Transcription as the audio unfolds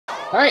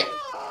Hey!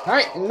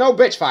 Hey! No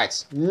bitch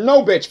fights!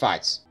 No bitch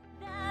fights!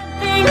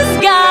 Things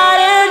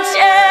gotta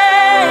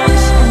change.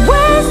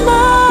 Where's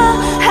my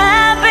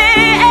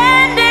happy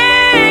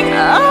ending?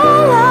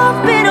 All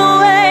I've been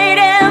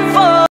waiting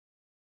for.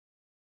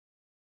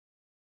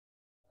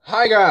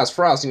 Hi guys,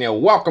 Verizion here.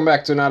 Welcome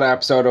back to another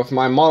episode of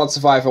my modded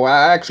survival.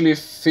 I actually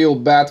feel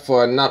bad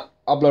for not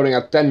uploading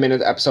a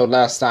 10-minute episode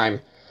last time.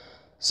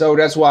 So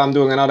that's why I'm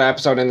doing another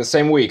episode in the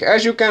same week.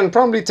 As you can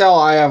probably tell,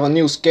 I have a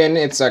new skin.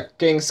 It's a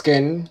king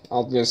skin.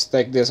 I'll just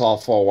take this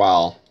off for a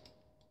while.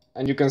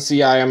 And you can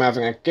see I am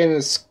having a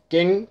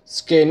skin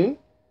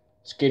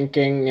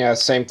king, yeah,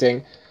 same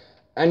thing.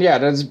 And yeah,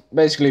 that's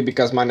basically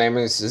because my name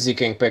is Z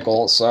King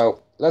Pickle.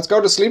 So let's go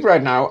to sleep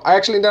right now. I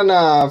actually done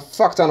a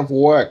fuck ton of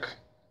work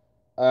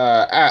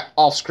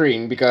off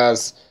screen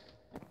because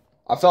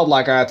I felt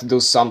like I had to do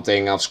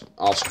something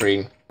off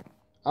screen.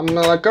 I'm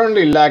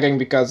currently lagging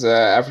because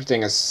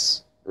everything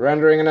is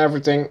rendering and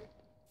everything.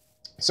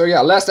 So yeah,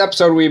 last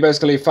episode we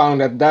basically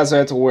found that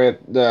desert with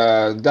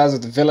the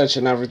desert village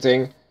and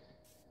everything.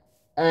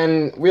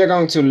 And we are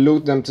going to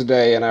loot them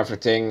today and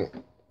everything.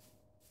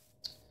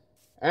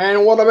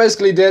 And what I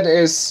basically did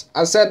is,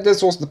 I said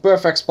this was the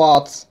perfect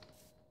spot.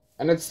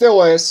 And it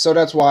still is, so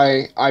that's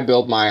why I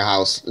built my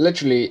house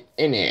literally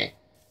in here.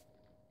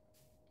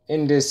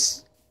 In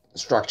this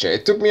structure.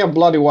 It took me a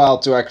bloody while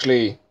to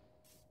actually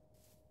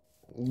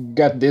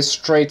get this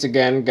straight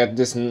again, get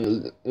this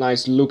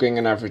nice looking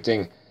and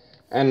everything.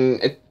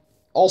 And it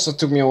also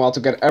took me a while to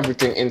get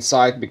everything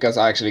inside because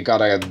I actually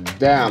got a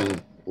damn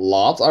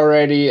lot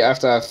already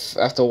after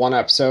one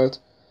episode.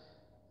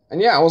 And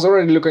yeah, I was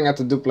already looking at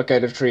the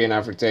duplicated tree and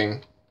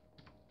everything.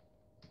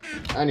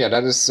 And yeah,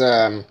 that is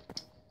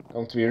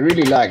going to be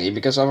really laggy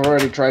because I've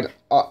already tried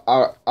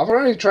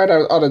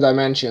out other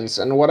dimensions,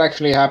 and what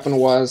actually happened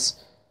was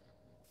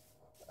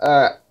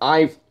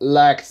I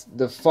lagged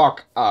the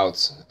fuck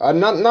out.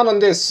 Not on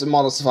this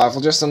model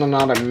survival, just on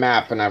another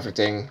map and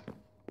everything.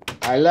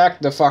 I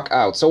lagged the fuck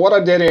out. So what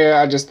I did here,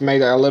 I just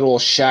made a little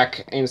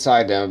shack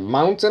inside the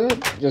mountain,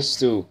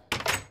 just to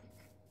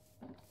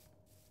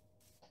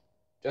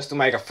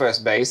make a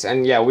first base.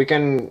 And yeah, we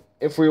can,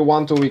 if we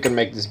want to, we can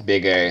make this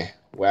bigger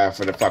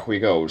wherever the fuck we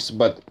go.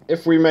 But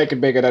if we make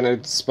it bigger, then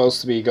it's supposed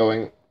to be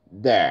going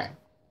there,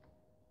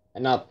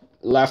 and not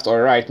left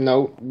or right.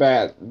 No,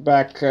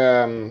 back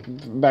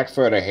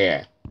further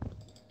here.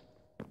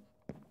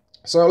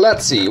 So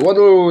let's see, what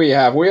do we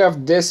have? We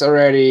have this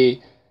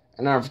already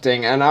and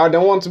everything, and I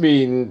don't want to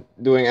be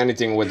doing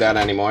anything with that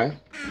anymore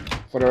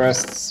for the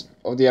rest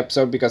of the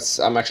episode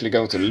because I'm actually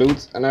going to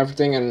loot and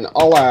everything, and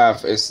all I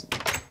have is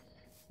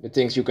the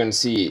things you can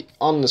see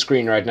on the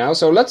screen right now.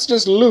 So let's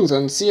just loot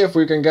and see if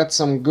we can get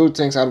some good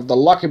things out of the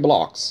lucky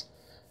blocks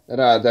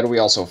that we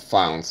also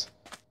found.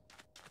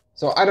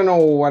 So I don't know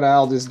what the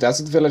hell this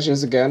desert village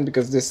is again,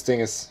 because this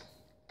thing is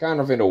kind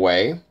of in the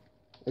way.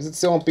 Is it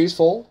still on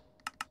peaceful?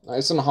 No,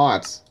 it's on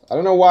hard. I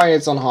don't know why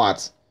it's on hard.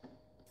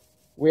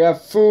 We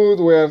have food,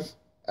 we have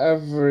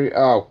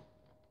oh.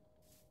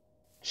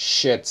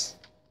 Shit.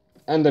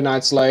 And the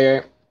Night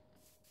Slayer.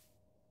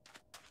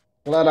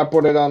 Glad I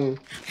put it on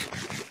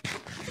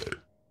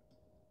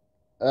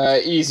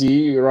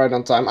easy, right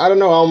on time. I don't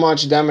know how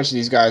much damage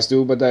these guys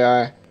do, but they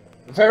are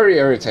very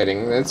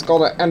irritating. It's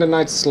called an End the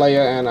Night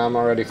Slayer, and I'm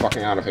already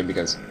fucking out of it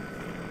because...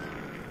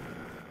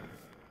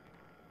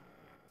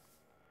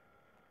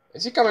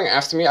 Is he coming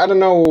after me? I don't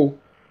know.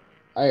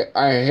 I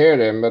heard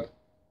him, but...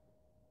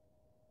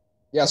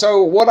 Yeah,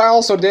 so what I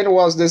also did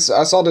was this...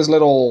 I saw this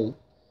little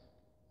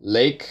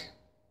lake.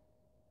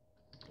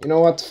 You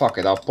know what? Fuck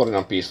it, I'll put it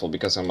on peaceful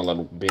because I'm a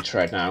little bitch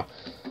right now.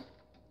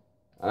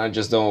 And I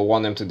just don't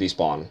want him to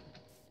despawn.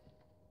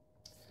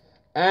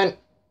 And...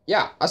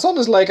 yeah, I saw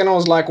this lake and I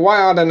was like,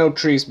 why are there no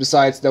trees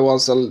besides there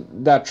was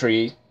that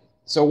tree?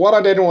 So what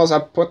I did was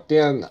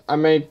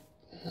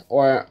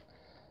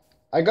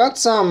I got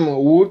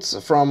some wood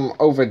from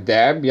over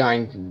there,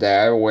 behind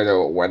there,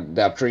 where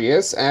that tree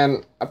is,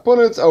 and I put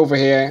it over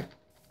here.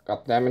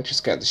 God damn it, you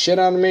scared the shit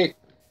out of me.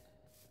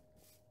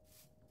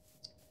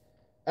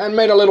 And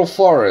made a little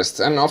forest,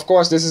 and of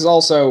course this is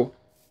also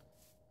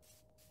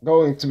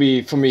going to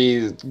be for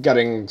me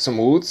getting some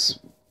wood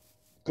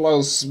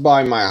close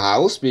by my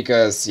house,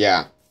 because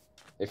yeah,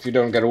 if you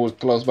don't get wood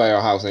close by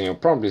your house then you're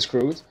probably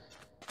screwed.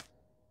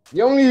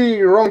 The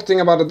only wrong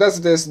thing about the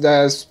desert is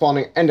there's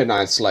spawning Ender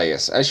Night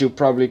Slayers, as you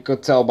probably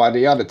could tell by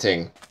the other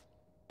thing.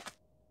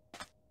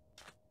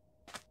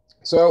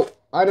 So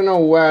I don't know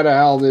where the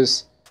hell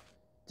this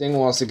thing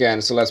was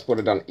again, so let's put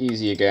it on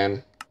easy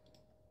again.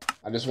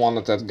 I just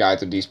wanted that guy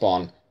to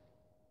despawn.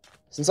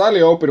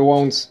 Sincerely hope it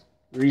won't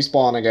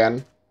respawn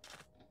again.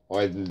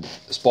 Or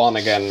spawn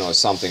again or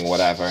something,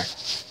 whatever.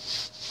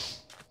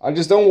 I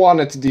just don't want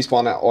it to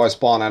despawn or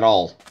spawn at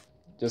all.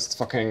 Just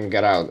fucking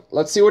get out.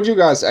 Let's see what you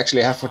guys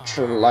actually have for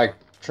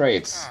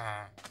trades.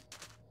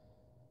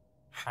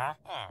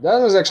 That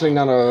was actually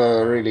not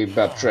a really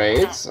bad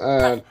trade.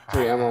 3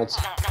 emeralds.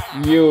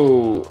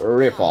 You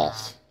rip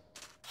off.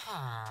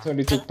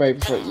 32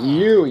 paper for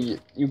you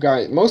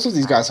guys. Most of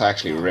these guys are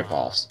actually rip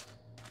offs.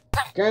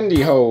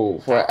 Candy hoe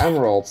for an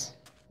emerald.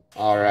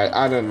 Alright,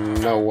 I don't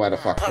know where the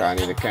fuck I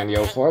need a candy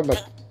for,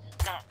 but...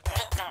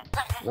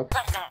 Nope.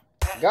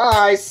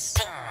 Guys!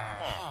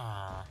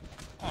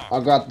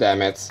 Oh, god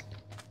damn it.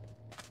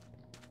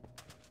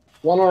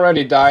 One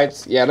already died.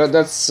 Yeah,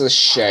 that's a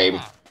shame.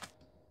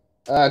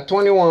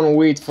 21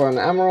 wheat for an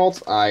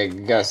emerald. I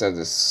guess that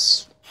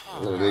is...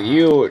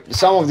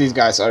 Some of these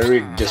guys are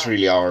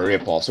really are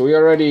rip-offs. So we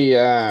already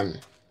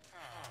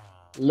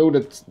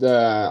looted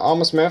the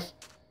armor smith.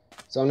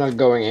 So I'm not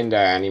going in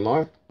there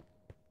anymore.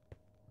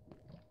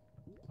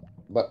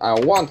 But I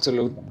want to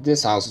loot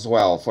this house as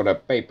well for the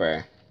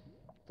paper.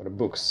 For the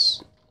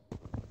books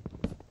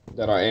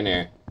that are in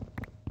here.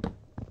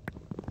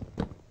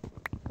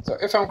 So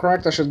if I'm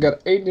correct, I should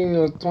get 18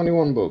 or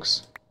 21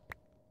 books.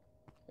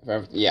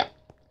 Yeah.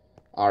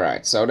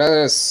 Alright, so that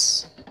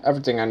is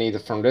everything I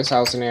needed from this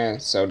house in here.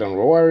 So don't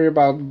worry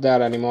about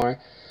that anymore.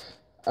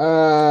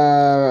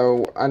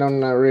 I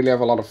don't really have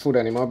a lot of food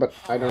anymore, but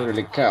I don't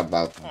really care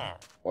about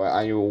what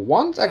I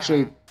want.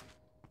 Actually,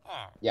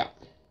 yeah.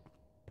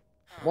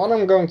 What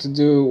I'm going to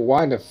do...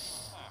 Why the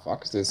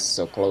fuck is this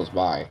so close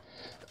by?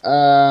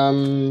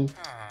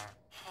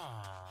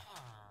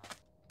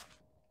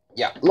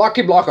 Yeah,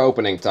 lucky block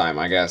opening time,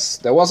 I guess.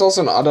 There was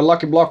also another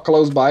lucky block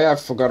close by, I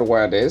forgot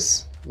where it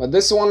is. But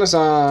this one is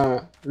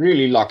a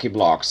really lucky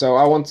block, so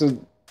I want to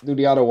do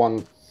the other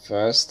one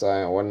first,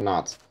 or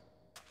not.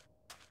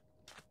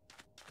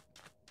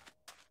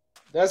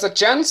 There's a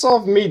chance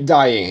of me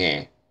dying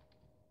here.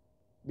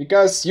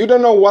 Because you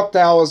don't know what the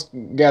hell is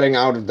getting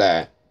out of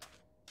there.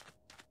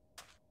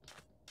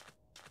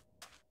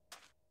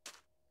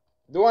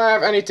 Do I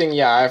have anything?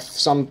 Yeah, I have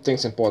some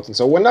things important,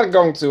 so we're not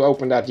going to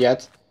open that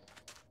yet.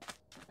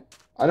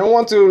 I don't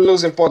want to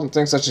lose important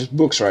things such as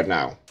books right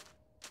now.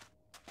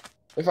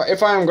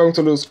 If I am going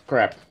to lose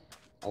crap,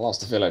 I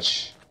lost the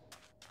village.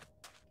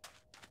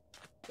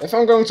 If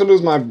I'm going to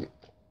lose my...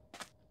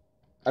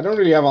 I don't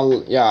really have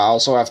a... Yeah, I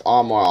also have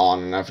armor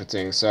on and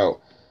everything,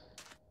 so...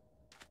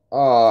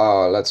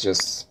 let's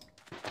just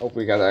hope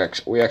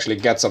we actually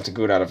get something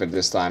good out of it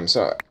this time.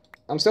 So,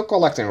 I'm still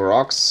collecting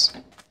rocks.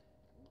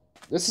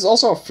 This is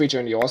also a feature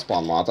in the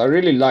Ospawn mod. I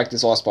really like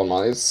this Ospawn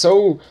mod. It's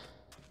so...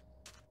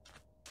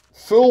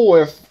 full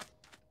with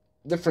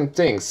different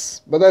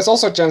things. But there's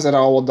also a chance that I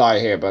will die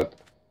here, but...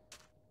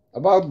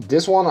 About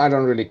this one, I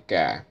don't really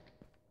care.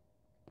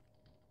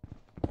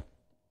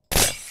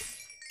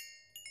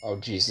 Oh,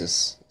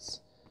 Jesus.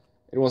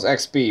 It was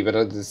XP, but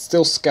it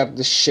still scared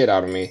the shit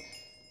out of me.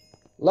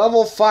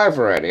 Level 5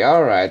 already.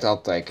 Alright,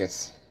 I'll take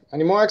it.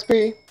 Any more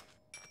XP?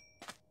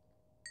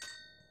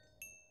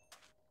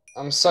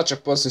 I'm such a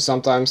pussy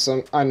sometimes,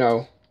 I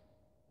know.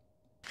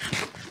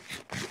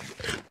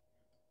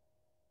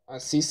 I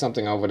see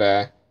something over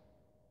there.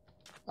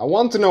 I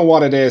want to know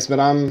what it is, but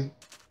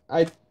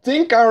I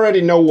think I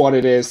already know what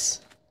it is.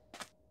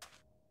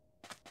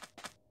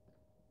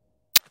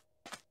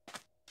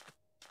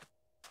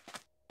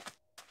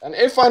 And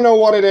if I know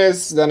what it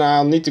is, then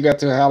I'll need to get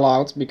the hell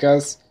out,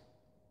 because...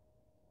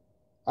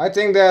 I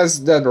think there's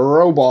that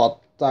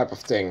robot type of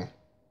thing.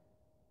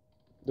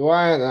 Do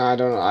I? No, I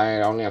don't.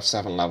 I only have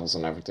 7 levels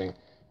and everything.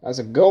 There's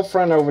a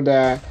girlfriend over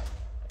there.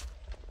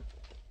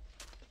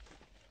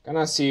 Can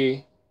I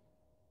see?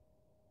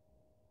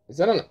 Is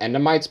that an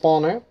endermite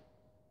spawner?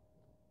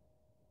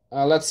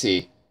 Let's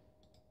see.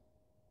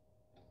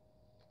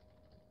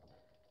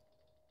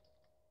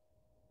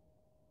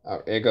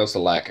 Oh, here goes the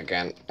lag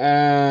again.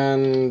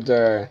 And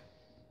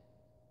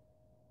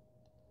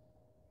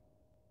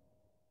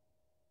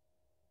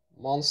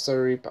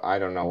Monster Reap. I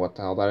don't know what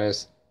the hell that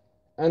is.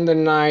 And the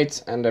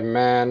knight and the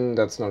man.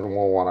 That's not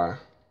more water.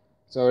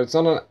 So it's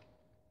not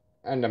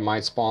an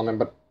endermite spawner.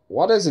 But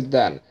what is it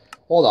then?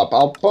 Hold up.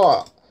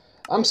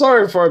 I'm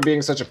sorry for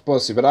being such a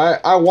pussy, but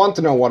I want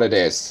to know what it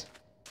is.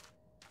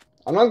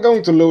 I'm not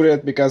going to loot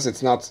it because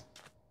it's not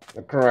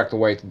the correct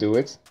way to do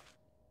it.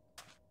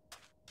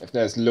 If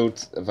there's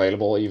loot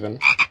available even.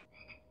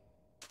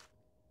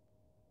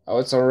 Oh,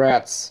 it's a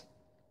rat.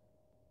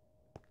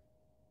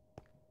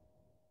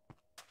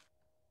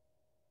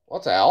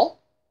 What the hell?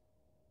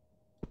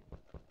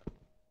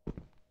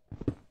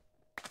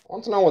 I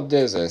want to know what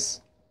this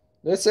is.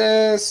 This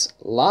is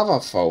lava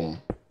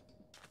foam.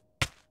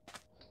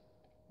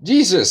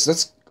 Jesus,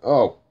 that's...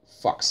 Oh,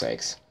 fuck's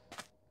sakes.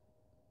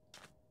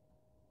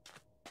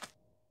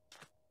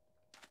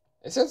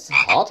 Is it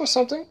hot or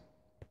something?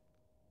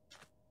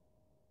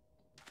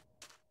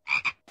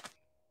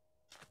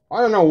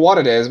 I don't know what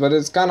it is, but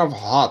it's kind of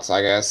hot,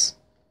 I guess.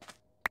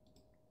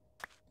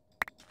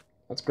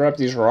 Let's grab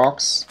these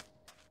rocks.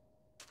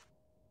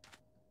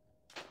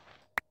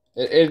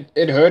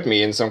 It hurt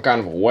me in some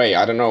kind of way.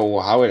 I don't know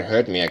how it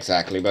hurt me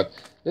exactly, but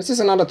this is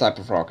another type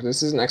of rock.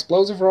 This is an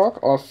explosive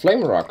rock or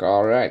flame rock.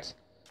 Alright.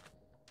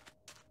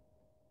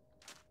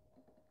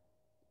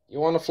 You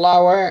want a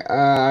flower?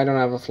 I don't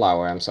have a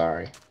flower, I'm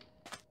sorry.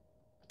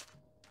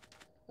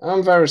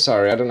 I'm very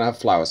sorry, I don't have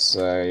flowers,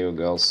 you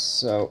girls,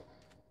 so...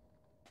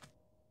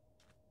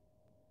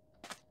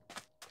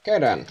 Okay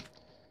then.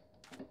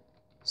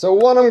 So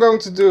what I'm going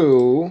to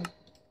do...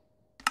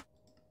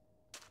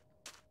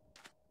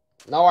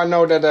 Now I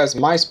know that there's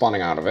mice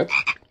spawning out of it.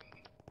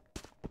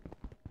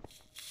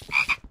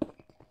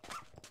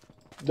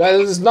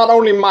 There's not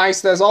only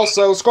mice, there's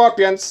also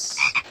scorpions.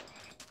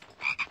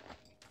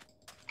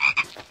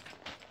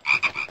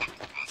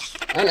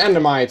 And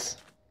endermites.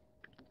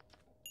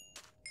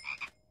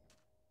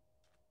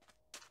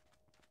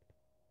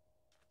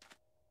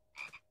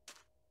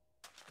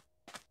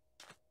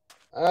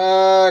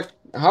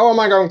 How am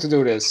I going to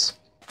do this?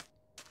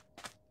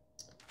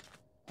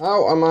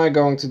 How am I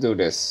going to do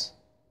this?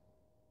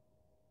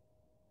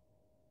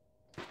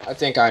 I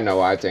think I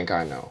know, I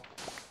know.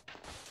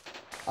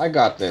 I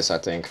got this, I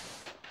think.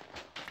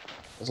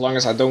 As long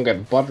as I don't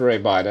get butt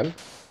raped by them.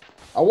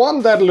 I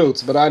want that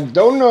loot, but I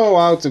don't know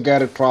how to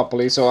get it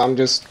properly, so I'm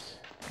just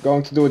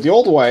going to do it the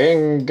old way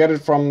and get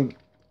it from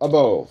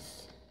above.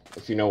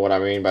 If you know what I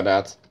mean by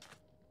that.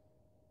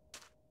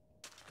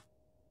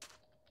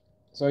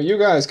 So you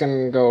guys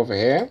can go over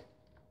here.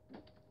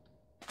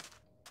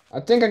 I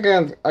think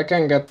I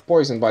can get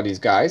poisoned by these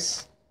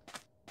guys.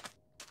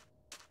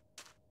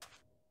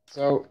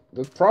 So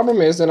the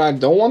problem is that I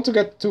don't want to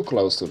get too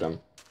close to them.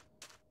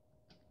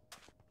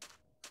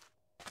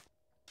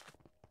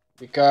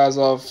 Because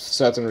of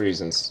certain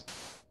reasons.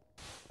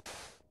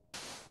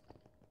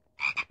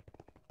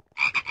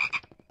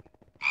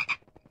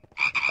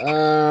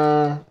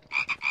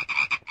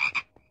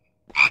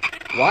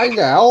 Why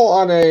the hell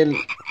are they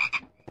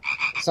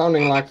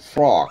sounding like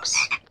frogs?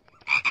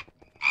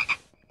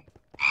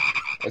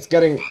 It's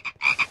getting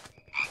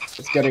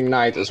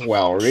night as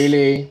well,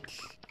 really?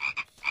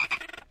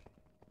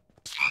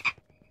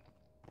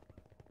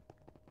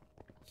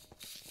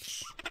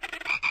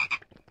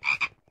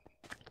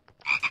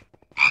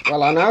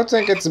 Well, I now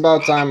think it's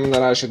about time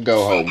that I should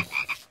go home.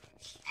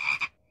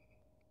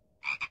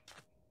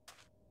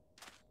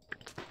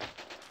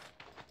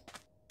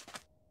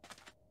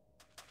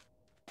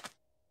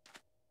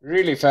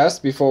 Really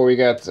fast before we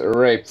get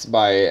raped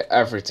by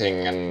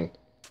everything and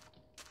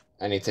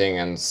anything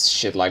and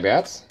shit like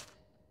that.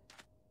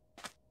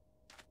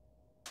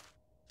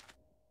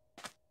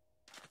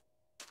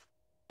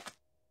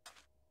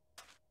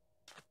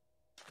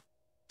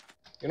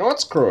 You know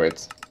what? Screw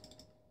it.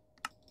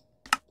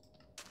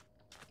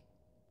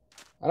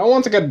 I don't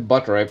want to get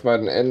butt raped, but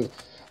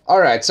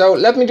alright, so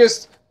let me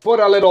just put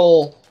a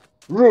little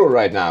rule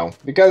right now,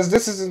 because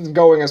this isn't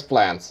going as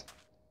planned.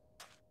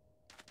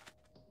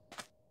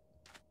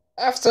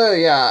 After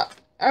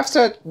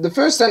the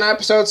first 10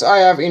 episodes, I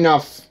have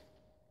enough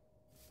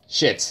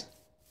shit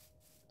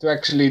to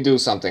actually do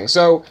something.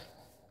 So,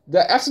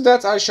 after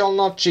that, I shall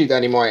not cheat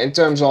anymore in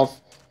terms of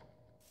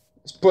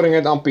putting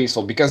it on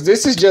peaceful, because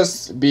this is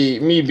just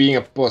me being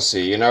a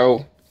pussy, you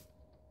know?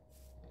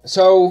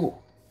 So,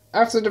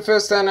 after the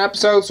first 10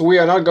 episodes, we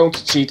are not going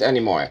to cheat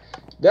anymore.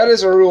 That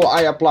is a rule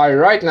I apply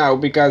right now,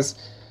 because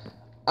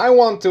I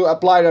want to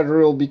apply that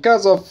rule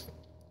because of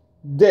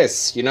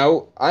this, you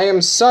know? I am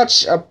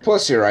such a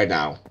pussy right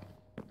now.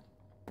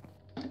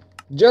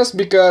 Just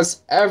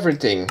because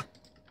everything.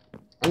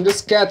 I'm just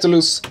scared to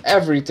lose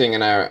everything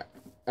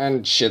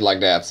and shit like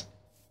that.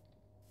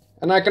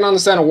 And I can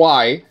understand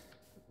why.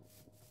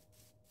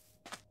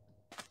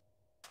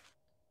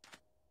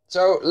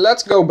 So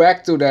let's go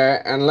back to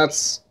there and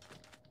let's...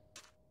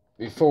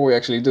 Before we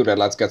actually do that,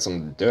 let's get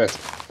some dirt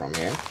from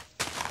here.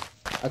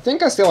 I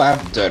think I still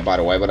have dirt, by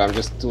the way, but I'm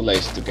just too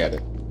lazy to get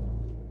it.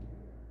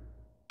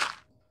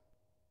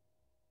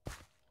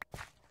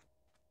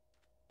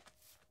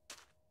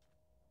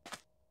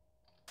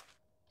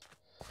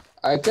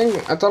 I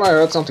thought I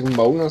heard something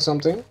moan or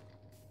something.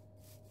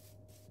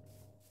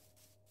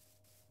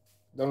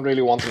 Don't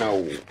really want to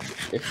know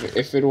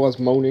if it was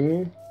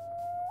moaning.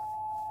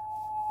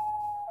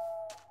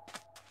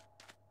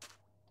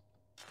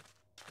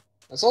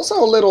 There's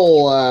also a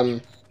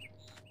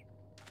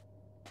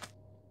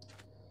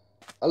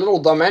little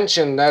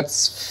dimension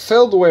that's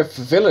filled with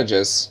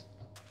villages.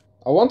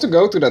 I want to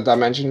go to that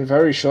dimension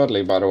very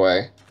shortly, by the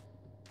way.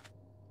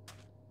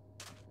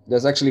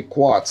 There's actually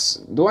quartz.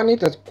 Do I need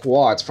that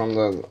quartz from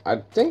the... I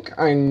think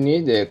I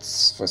need it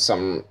for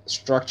some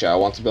structure I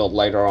want to build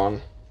later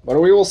on. But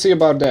we will see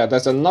about that.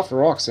 There's enough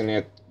rocks in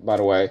it, by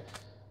the way.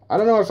 I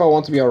don't know if I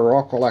want to be a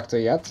rock collector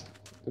yet.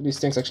 Do these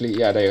things actually...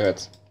 Yeah, they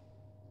hurt.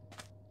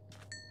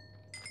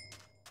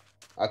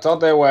 I thought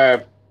they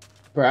were...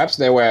 Perhaps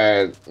they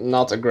were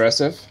not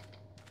aggressive.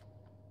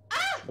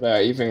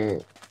 But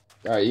even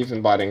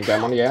biting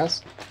them on the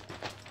ass.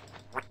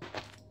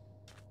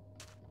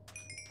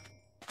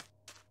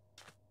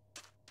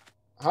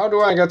 How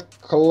do I get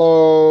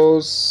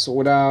close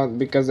without...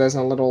 Because there's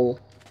a little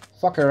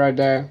fucker right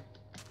there.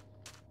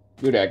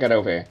 You there, get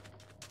over here.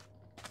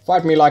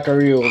 Fight me like a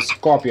real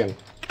scorpion.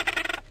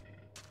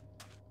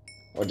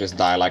 Or just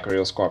die like a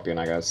real scorpion,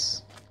 I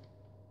guess.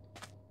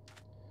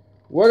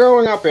 We're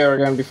going up here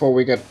again before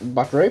we get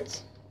butt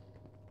raped.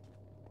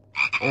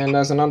 And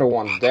there's another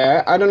one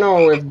there. I don't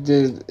know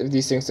if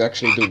these things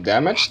actually do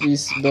damage,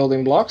 these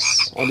building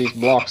blocks. Or these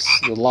blocks,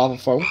 the lava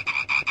foam.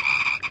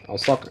 I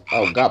was talking...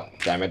 Oh god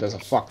damn it, there's a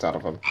fuck ton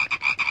of them.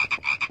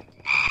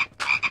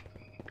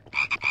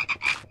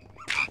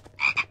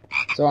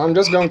 So I'm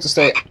just going to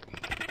stay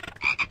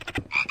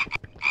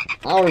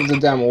out of the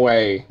damn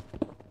way.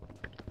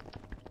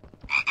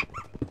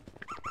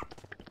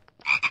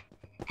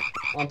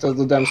 Until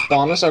the damn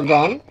spawners are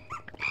gone.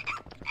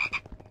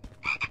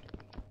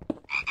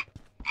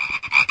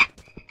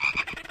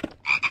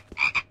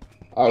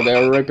 Oh,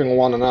 they're raping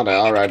one another.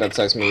 Alright, that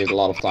saves me a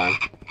lot of time.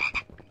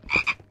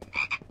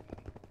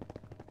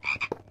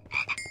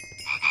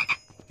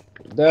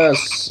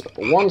 There's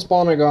one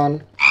spawner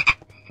gone.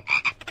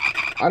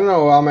 I don't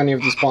know how many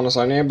of these spawners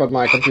are near, but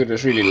my computer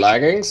is really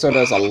lagging, so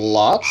there's a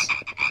lot.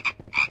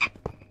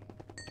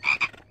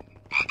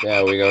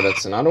 There we go,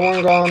 that's another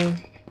one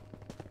gone.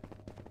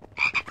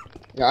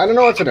 Yeah, I don't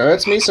know if it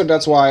hurts me, so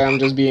that's why I'm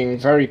just being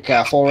very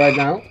careful right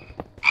now.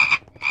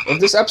 If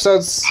this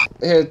episode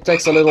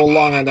takes a little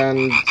longer,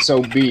 then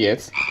so be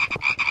it.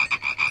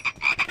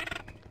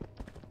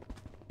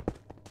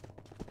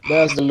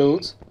 There's the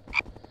loot.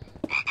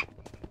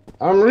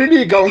 I'm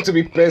really going to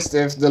be pissed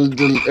if the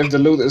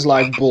loot is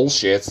like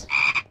bullshit.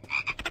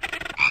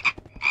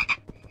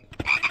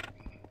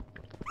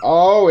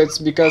 Oh, it's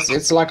because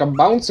it's like a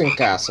bouncing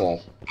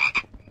castle.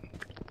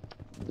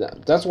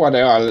 That's why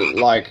they are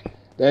like...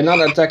 They're not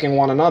attacking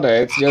one another,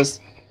 it's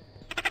just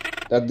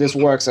that this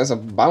works as a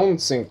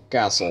bouncing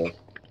castle.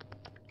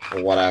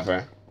 Or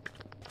whatever.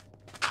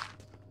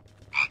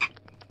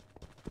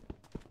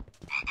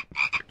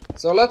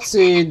 So let's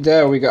see,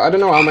 there we go. I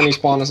don't know how many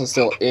spawners are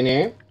still in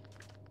here.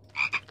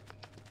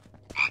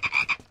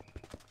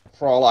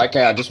 For all I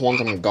care, I just want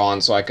them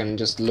gone so I can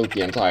just loot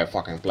the entire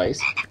fucking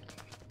place.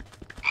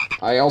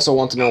 I also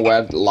want to know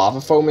where lava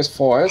foam is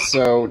for,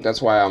 so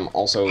that's why I'm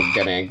also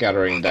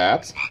gathering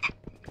that.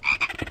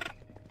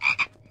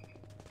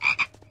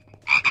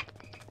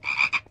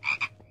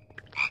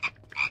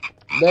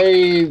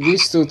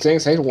 These two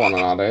things hate one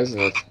another, isn't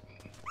it?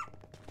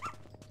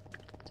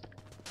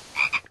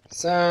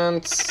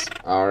 Sand.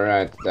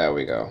 Alright, there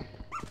we go.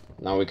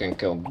 Now we can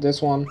kill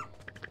this one.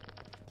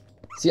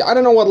 See, I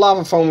don't know what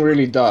lava foam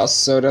really does,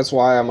 so that's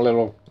why I'm a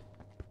little...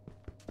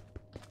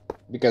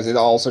 Because it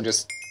also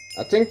just...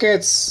 I think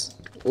it's...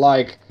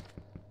 like...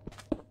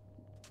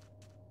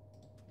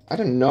 I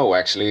don't know,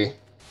 actually.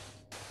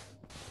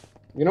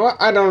 You know what?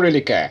 I don't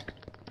really care.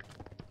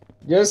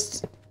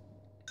 Just...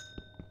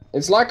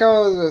 It's like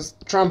a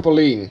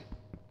trampoline.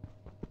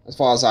 As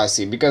far as I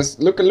see. Because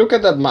look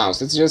at that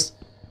mouse. It's just...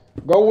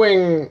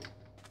 going...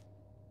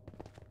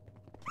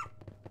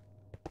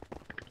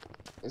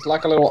 It's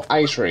like a little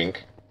ice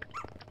rink.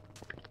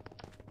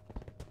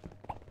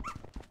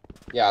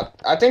 Yeah,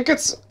 I think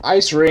it's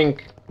ice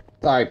rink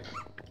type,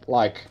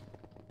 like.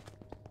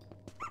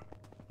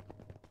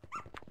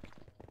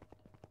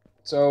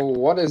 So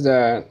what is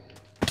there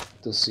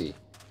to see?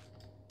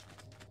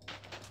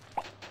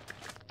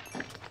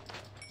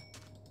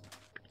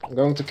 I'm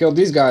going to kill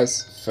these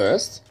guys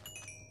first.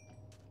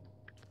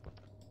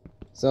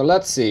 So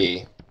let's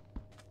see.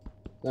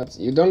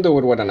 You don't do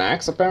it with an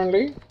axe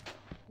apparently,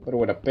 but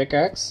with a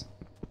pickaxe.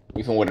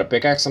 Even with a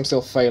pickaxe I'm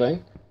still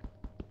failing.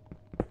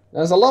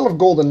 There's a lot of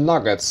golden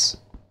nuggets.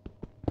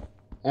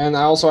 And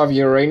I also have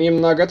uranium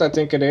nugget, I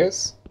think it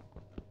is.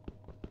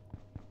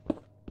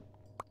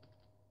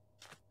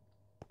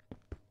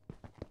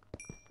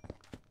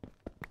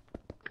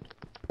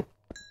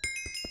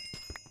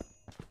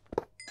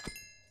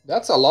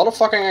 That's a lot of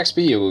fucking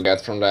XP you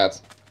get from that.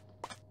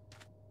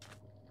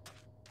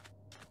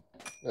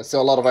 There's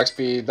still a lot of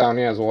XP down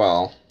here as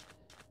well.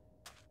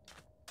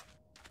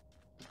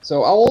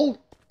 So I will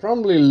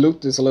probably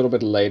loot this a little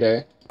bit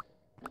later.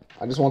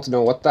 I just want to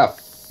know what the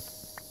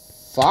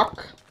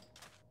fuck?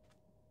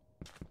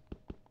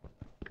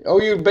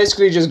 Oh, you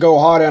basically just go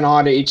harder and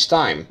harder each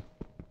time.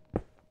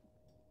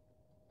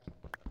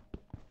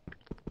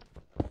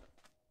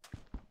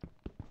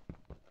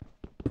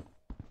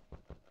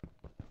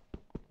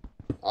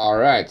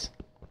 Alright.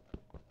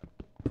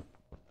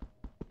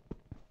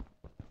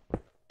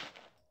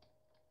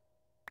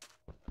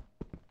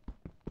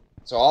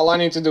 So all I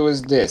need to do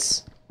is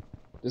this.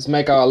 Just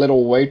make a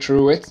little way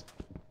through it.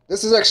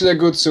 This is actually a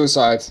good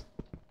suicide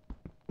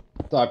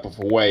type of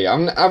way.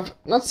 I've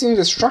not seen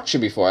this structure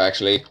before,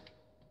 actually.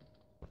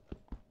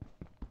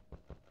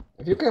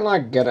 If you can,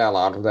 like, get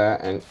out of there,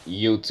 and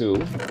you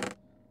too.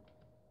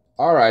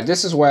 Alright,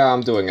 this is where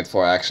I'm doing it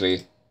for,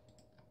 actually.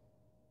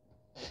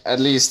 At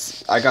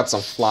least I got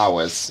some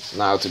flowers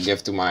now to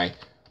give to my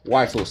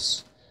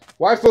waifus.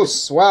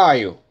 Waifus, where are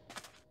you?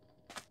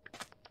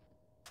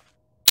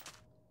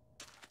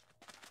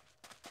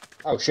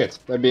 Oh shit,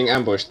 they're being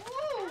ambushed.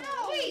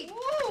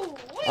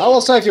 I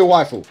will save you,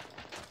 waifu.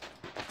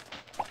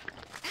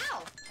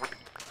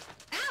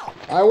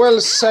 I will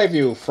save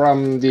you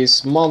from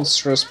these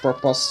monstrous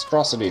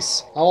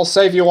preposterosities. I will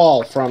save you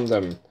all from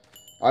them.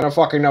 I don't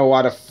fucking know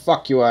why the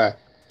fuck you are.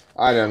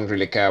 I don't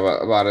really care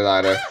about it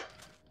either.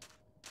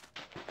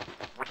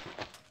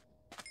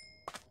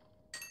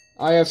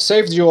 I have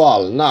saved you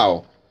all.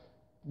 Now,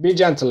 be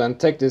gentle and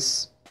take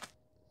this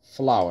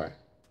flower.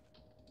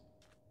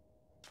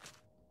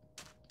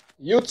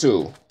 You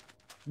too.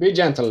 Be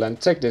gentle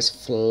and take this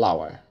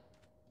flower.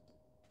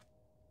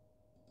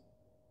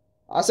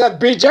 I said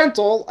be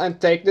gentle and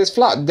take this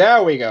flower.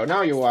 There we go.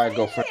 Now you are a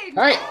girlfriend.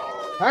 Hey!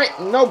 Hey!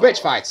 No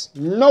bitch fights.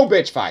 No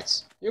bitch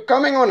fights. You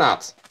coming or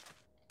not?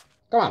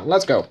 Come on,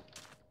 let's go.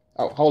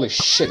 Oh, holy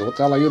shit. What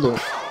the hell are you doing?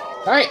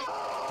 Hey!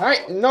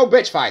 Hey! No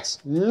bitch fights.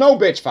 No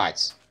bitch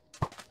fights.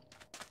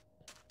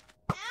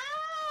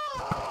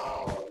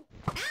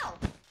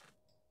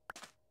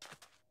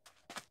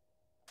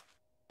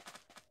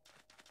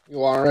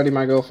 You are already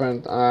my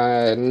girlfriend.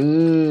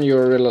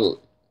 You're a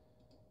little...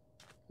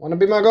 Wanna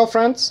be my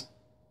girlfriend?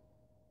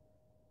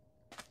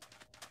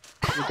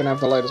 You can have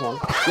the latest one.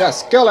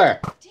 Yes, kill her!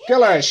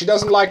 Kill her! She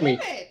doesn't like me.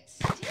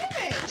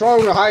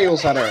 Throw the high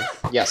heels at her.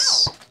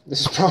 Yes.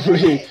 This is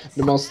probably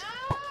the most...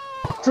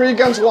 3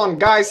 against 1.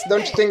 Guys,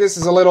 don't you think this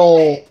is a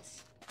little...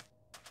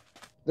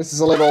 This is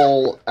a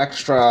little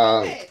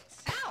extra...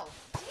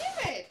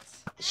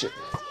 Shit.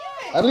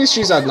 At least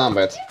she's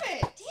outnumbered.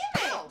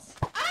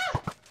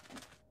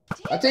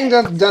 I think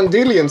that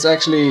Dandelions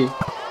actually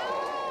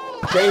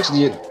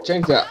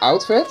changed their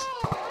outfit.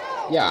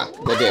 Yeah,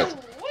 they did.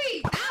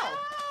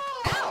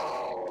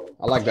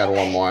 I like that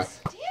one more.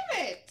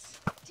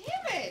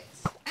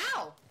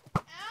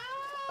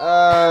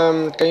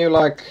 Can you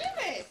like...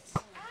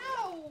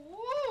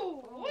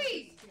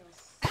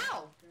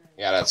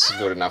 Yeah, that's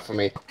good enough for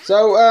me.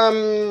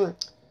 So,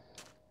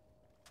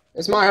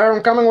 is my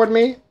harem coming with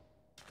me?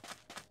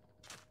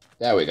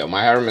 There we go,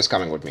 my harem is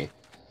coming with me.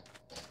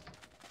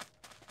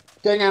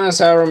 King and his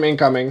harem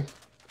incoming.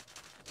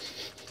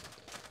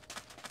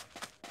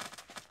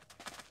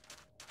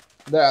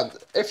 That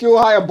if you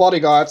hire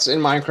bodyguards in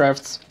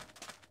Minecraft,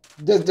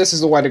 this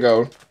is the way to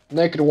go.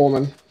 Naked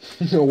woman,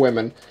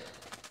 women,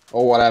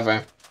 or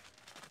whatever.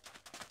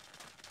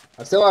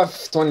 I still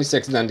have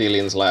 26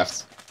 dandelions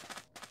left.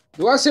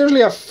 Do I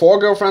seriously have 4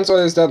 girlfriends,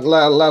 or is that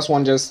last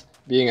one just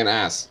being an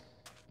ass?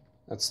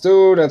 That's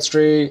 2, that's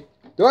 3.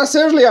 Do I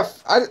seriously have...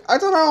 I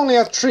thought I only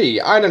have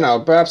 3. I don't know,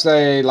 perhaps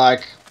they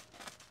like...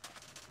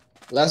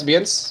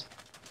 lesbians?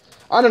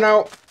 I don't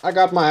know. I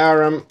got my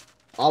harem.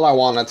 All I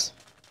wanted.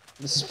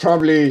 This is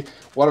probably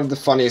one of the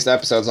funniest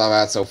episodes I've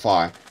had so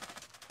far.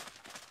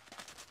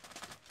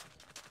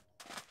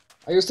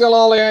 Are you still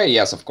all here?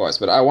 Yes, of course,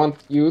 but I want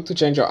you to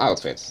change your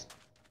outfit.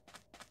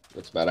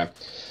 Looks better.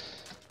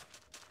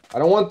 I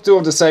don't want 2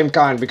 of the same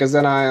kind, because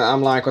then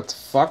I'm like, what the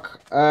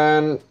fuck?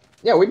 And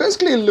yeah, we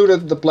basically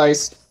looted the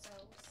place.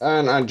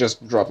 And I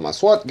just dropped my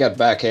sword, get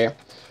back here.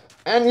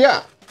 And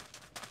yeah.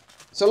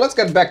 So let's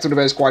get back to the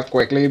base quite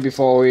quickly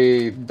before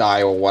we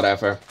die or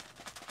whatever.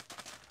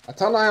 I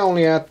thought I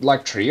only had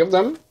like 3 of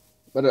them.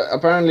 But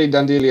apparently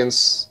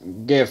dandelions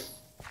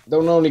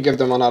don't only give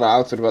them another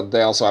outfit, but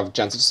they also have a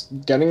chance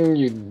of getting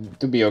you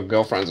to be your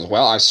girlfriend as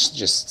well. I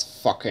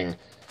just fucking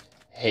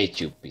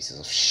hate you pieces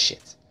of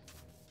shit.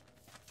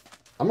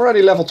 I'm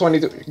already level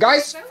 22.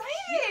 Guys!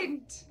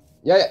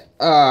 Yeah.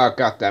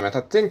 God damn it.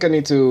 I think I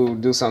need to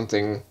do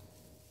something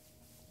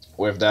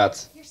with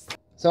that.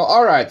 So,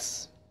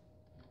 alright.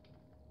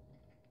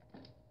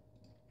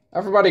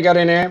 Everybody get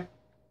in here.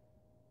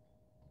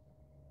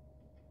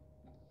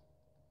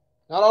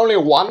 Not only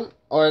 1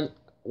 or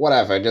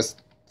whatever,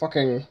 just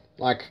fucking,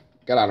 like,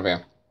 get out of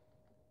here.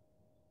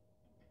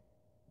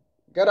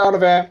 Get out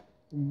of here.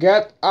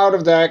 Get out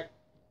of there.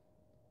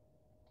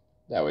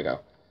 There we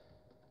go.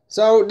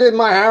 So, did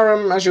my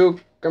harem, as you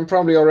can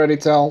probably already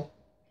tell.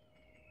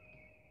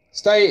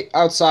 Stay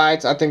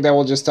outside. I think they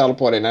will just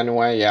teleport in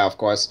anyway. Yeah, of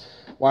course.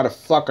 Why the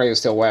fuck are you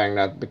still wearing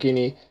that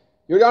bikini?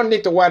 You don't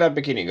need to wear that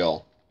bikini,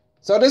 girl.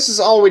 So this is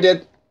all we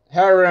did.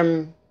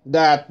 Harem,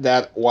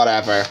 that,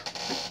 whatever.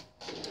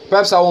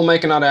 Perhaps I will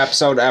make another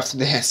episode after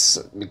this,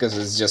 because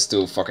it's just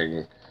too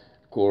fucking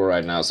cool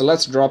right now. So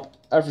let's drop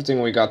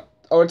everything we got.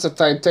 Oh, it's a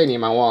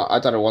titanium. I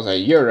thought it was a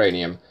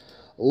uranium.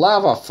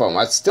 Lava foam.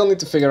 I still need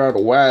to figure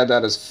out where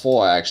that is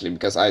for, actually,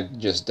 because I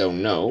just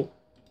don't know.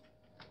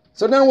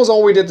 So that was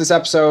all we did this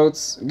episode.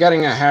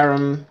 Getting a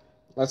harem.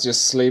 Let's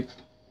just sleep.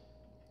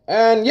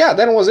 And yeah,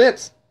 that was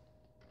it.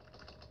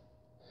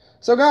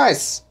 So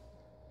guys,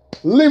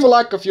 leave a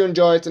like if you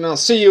enjoyed, and I'll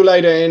see you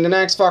later in the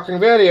next fucking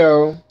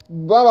video.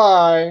 Bye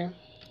bye.